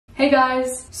Hey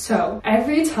guys! So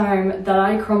every time that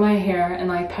I curl my hair and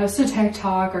like post a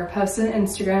TikTok or post an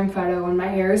Instagram photo when my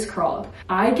hair is curled,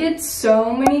 I get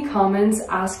so many comments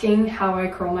asking how I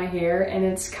curl my hair, and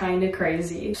it's kind of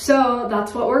crazy. So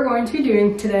that's what we're going to be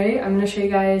doing today. I'm going to show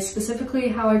you guys specifically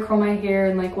how I curl my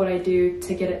hair and like what I do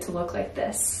to get it to look like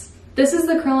this. This is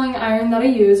the curling iron that I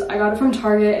use. I got it from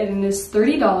Target and it is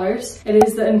 $30. It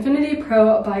is the Infinity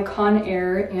Pro by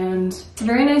Conair and it's a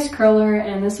very nice curler,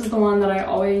 and this is the one that I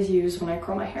always use when I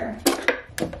curl my hair.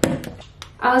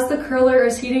 As the curler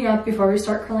is heating up before we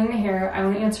start curling the hair, I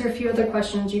want to answer a few other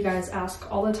questions you guys ask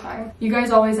all the time. You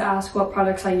guys always ask what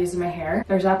products I use in my hair.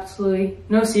 There's absolutely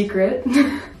no secret.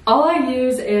 All I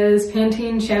use is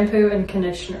Pantene shampoo and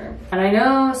conditioner. And I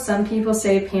know some people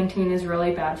say Pantene is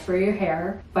really bad for your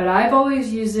hair, but I've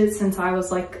always used it since I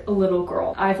was like a little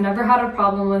girl. I've never had a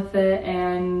problem with it,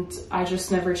 and I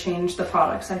just never changed the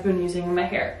products I've been using in my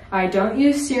hair. I don't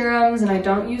use serums and I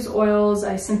don't use oils.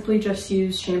 I simply just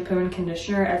use shampoo and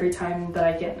conditioner every time that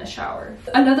I get in the shower.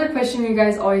 Another question you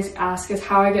guys always ask is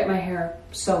how I get my hair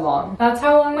so long. That's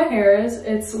how long my hair is.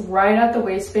 It's right at the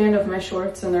waistband of my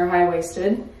shorts and they're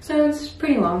high-waisted, so it's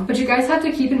pretty long. But you guys have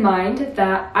to keep in mind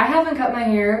that I haven't cut my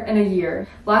hair in a year.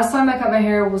 Last time I cut my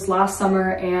hair was last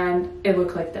summer and it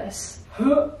looked like this.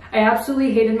 I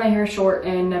absolutely hated my hair short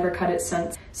and never cut it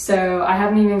since. So I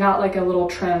haven't even got like a little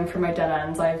trim for my dead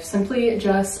ends. I've simply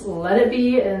just let it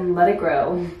be and let it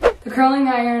grow. The curling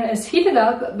iron is heated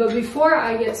up, but before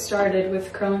I get started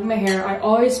with curling my hair, I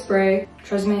always spray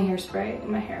Tresemme hairspray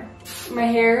in my hair. My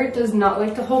hair does not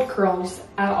like to hold curls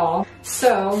at all.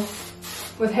 So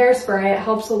with hairspray, it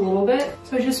helps a little bit.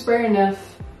 So I just spray enough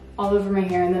all over my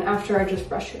hair, and then after I just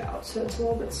brush it out so it's a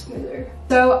little bit smoother.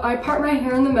 So I part my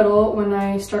hair in the middle when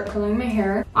I start curling my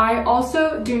hair. I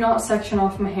also do not section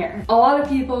off my hair. A lot of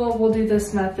people will do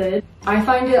this method. I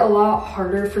find it a lot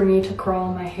harder for me to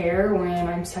curl my hair when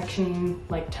I'm sectioning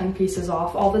like 10 pieces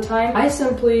off all the time. I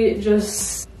simply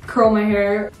just curl my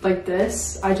hair like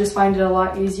this. I just find it a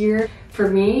lot easier for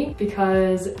me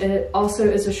because it also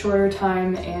is a shorter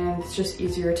time and it's just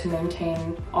easier to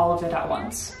maintain all of it at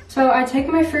once. So I take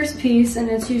my first piece, and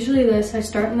it's usually this. I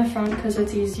start in the front because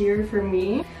it's easier for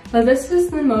me, but this is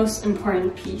the most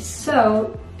important piece.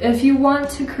 So if you want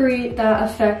to create that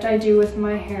effect I do with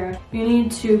my hair, you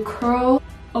need to curl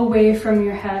away from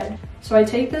your head. So I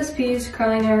take this piece,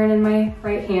 curling iron in my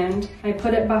right hand, I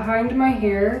put it behind my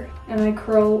hair, and I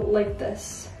curl like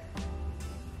this.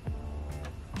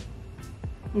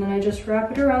 And then I just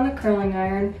wrap it around the curling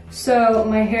iron, so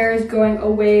my hair is going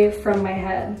away from my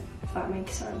head. If that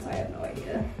makes sense, I have no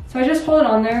idea. So I just hold it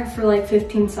on there for like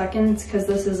 15 seconds because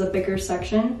this is a bigger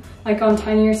section. Like on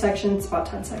tinier sections, it's about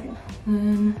 10 seconds.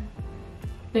 And then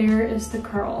there is the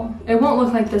curl. It won't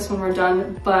look like this when we're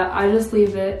done, but I just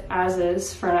leave it as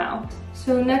is for now.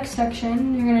 So next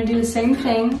section, you're gonna do the same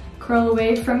thing, curl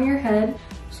away from your head.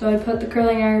 So I put the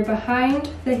curling iron behind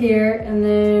the hair and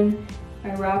then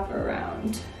I wrap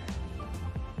around.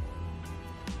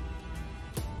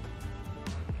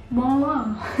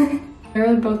 Voila! There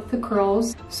are both the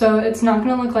curls, so it's not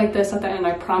gonna look like this at the end,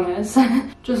 I promise.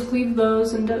 Just leave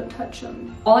those and don't touch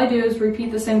them. All I do is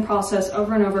repeat the same process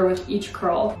over and over with each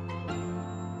curl.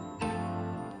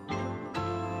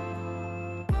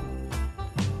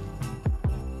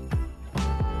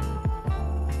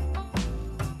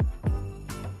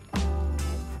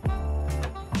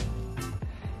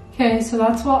 Okay, so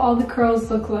that's what all the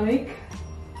curls look like.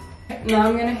 Now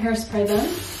I'm gonna hairspray them.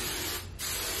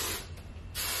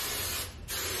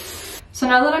 So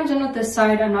now that I'm done with this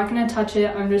side, I'm not gonna touch it,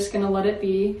 I'm just gonna let it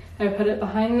be. I put it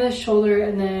behind the shoulder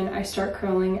and then I start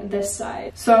curling this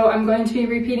side. So I'm going to be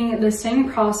repeating the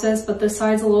same process, but this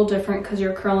side's a little different because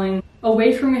you're curling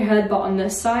away from your head, but on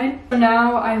this side. So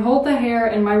now I hold the hair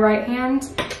in my right hand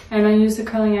and I use the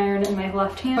curling iron in my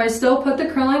left hand. So I still put the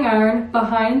curling iron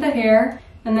behind the hair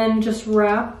and then just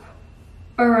wrap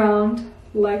around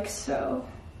like so.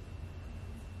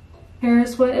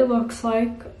 Here's what it looks like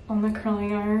on the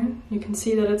curling iron. You can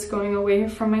see that it's going away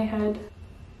from my head.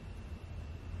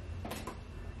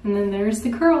 And then there's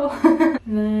the curl. And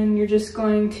then you're just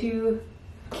going to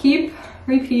keep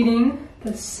repeating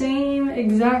the same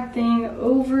exact thing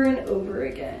over and over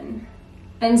again.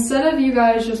 Instead of you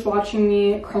guys just watching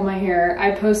me curl my hair,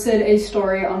 I posted a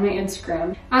story on my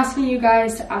Instagram asking you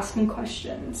guys to ask me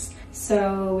questions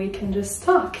so we can just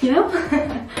talk, you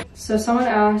know? So someone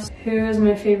asked, who is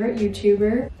my favorite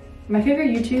YouTuber? My favorite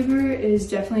YouTuber is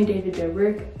definitely David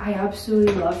Dobrik. I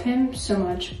absolutely love him so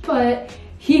much, but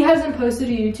he hasn't posted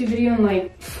a YouTube video in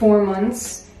like 4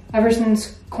 months ever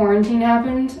since quarantine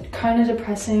happened. Kind of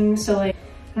depressing, so like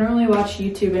I don't really watch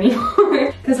YouTube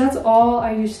anymore because that's all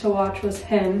I used to watch was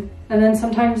him. And then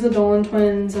sometimes the Dolan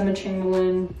twins, Emma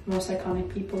Chamberlain, most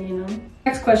iconic people, you know.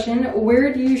 Next question,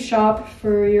 where do you shop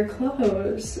for your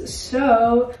clothes?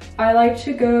 So I like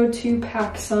to go to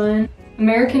PacSun,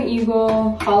 American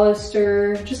Eagle,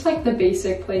 Hollister, just like the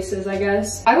basic places, I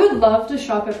guess. I would love to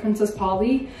shop at Princess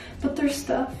Polly, but their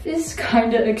stuff is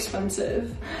kind of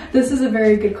expensive. This is a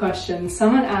very good question.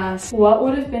 Someone asked, what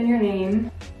would have been your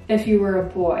name if you were a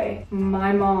boy?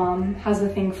 My mom has a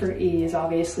thing for E's,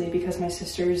 obviously, because my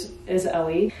sister's is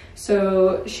Ellie.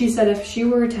 So she said if she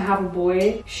were to have a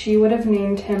boy, she would have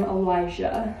named him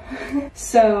Elijah.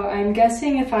 So I'm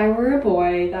guessing if I were a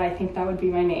boy, I think that would be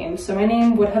my name. So my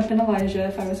name would have been Elijah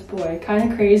if I was a boy.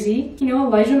 Kind of crazy. You know,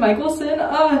 Elijah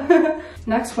Michelson.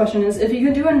 Next question is, if you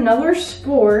could do another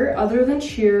sport other than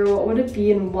cheer, what would it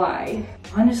be and why?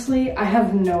 Honestly, I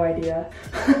have no idea.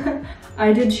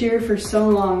 I did cheer for so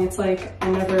long, it's like I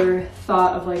never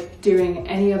thought of like doing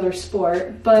any other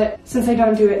sport, but since I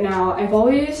don't do it now, I've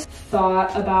always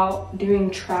thought about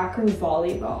doing track or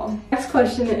volleyball. Next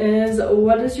question is,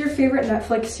 what is your favorite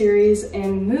Netflix series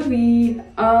and movie?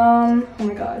 Oh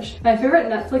my gosh. My favorite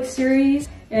Netflix series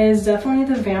is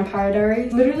definitely The Vampire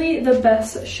Diaries. Literally the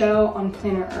best show on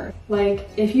planet Earth. Like,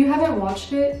 if you haven't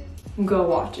watched it, go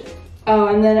watch it. Oh,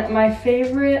 and then my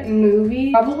favorite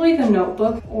movie, probably The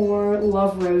Notebook or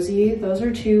Love, Rosie. Those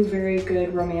are two very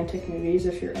good romantic movies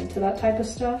if you're into that type of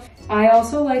stuff. I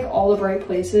also like All the Bright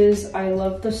Places. I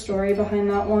love the story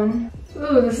behind that one.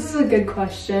 Ooh, this is a good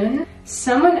question.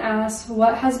 Someone asked,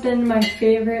 what has been my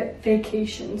favorite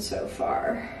vacation so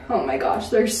far? Oh my gosh,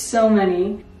 there's so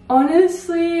many.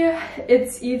 Honestly,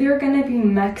 it's either gonna be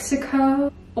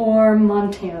Mexico or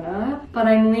Montana, but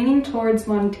I'm leaning towards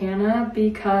Montana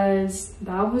because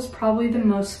that was probably the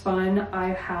most fun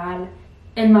I've had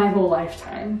in my whole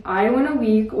lifetime. I went a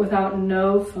week without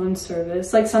no phone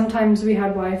service. Like, sometimes we had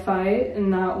Wi-Fi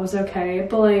and that was okay,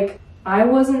 but like, I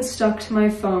wasn't stuck to my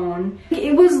phone.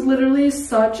 It was literally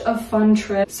such a fun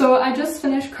trip. So I just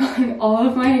finished curling all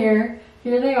of my hair.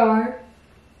 Here they are.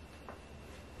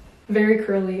 Very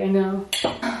curly, I know.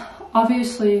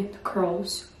 Obviously, the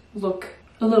curls look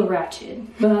a little ratchet,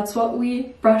 but that's what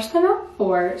we brush them out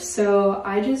for. So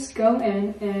I just go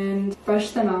in and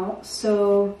brush them out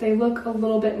so they look a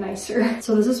little bit nicer.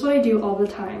 So this is what I do all the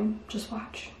time. Just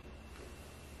watch.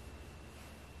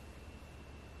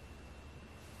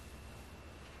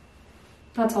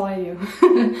 That's all I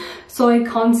do. So I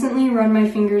constantly run my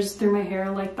fingers through my hair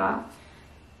like that.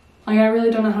 Like, I really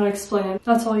don't know how to explain it.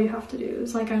 That's all you have to do.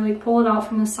 Is like, I like pull it out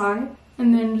from the side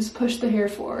and then just push the hair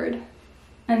forward.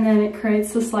 And then it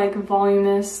creates this like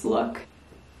voluminous look.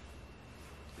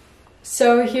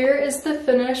 So here is the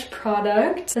finished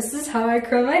product. This is how I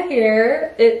curl my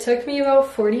hair. It took me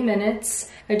about 40 minutes.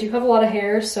 I do have a lot of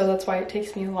hair, so that's why it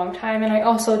takes me a long time. And I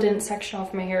also didn't section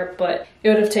off my hair, but it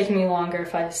would have taken me longer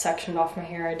if I sectioned off my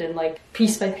hair. I did like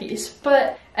piece by piece.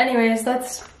 But anyways,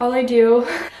 that's all I do.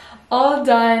 All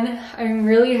done. I'm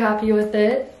really happy with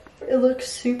it. It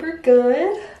looks super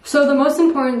good. So the most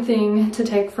important thing to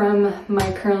take from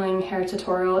my curling hair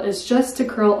tutorial is just to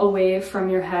curl away from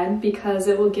your head because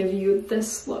it will give you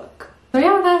this look. So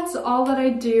yeah, that's all that I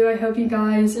do. I hope you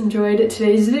guys enjoyed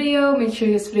today's video. Make sure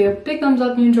you give this video a big thumbs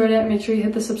up if you enjoyed it. Make sure you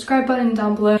hit the subscribe button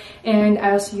down below, and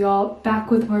I'll see y'all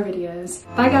back with more videos.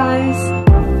 Bye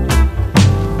guys!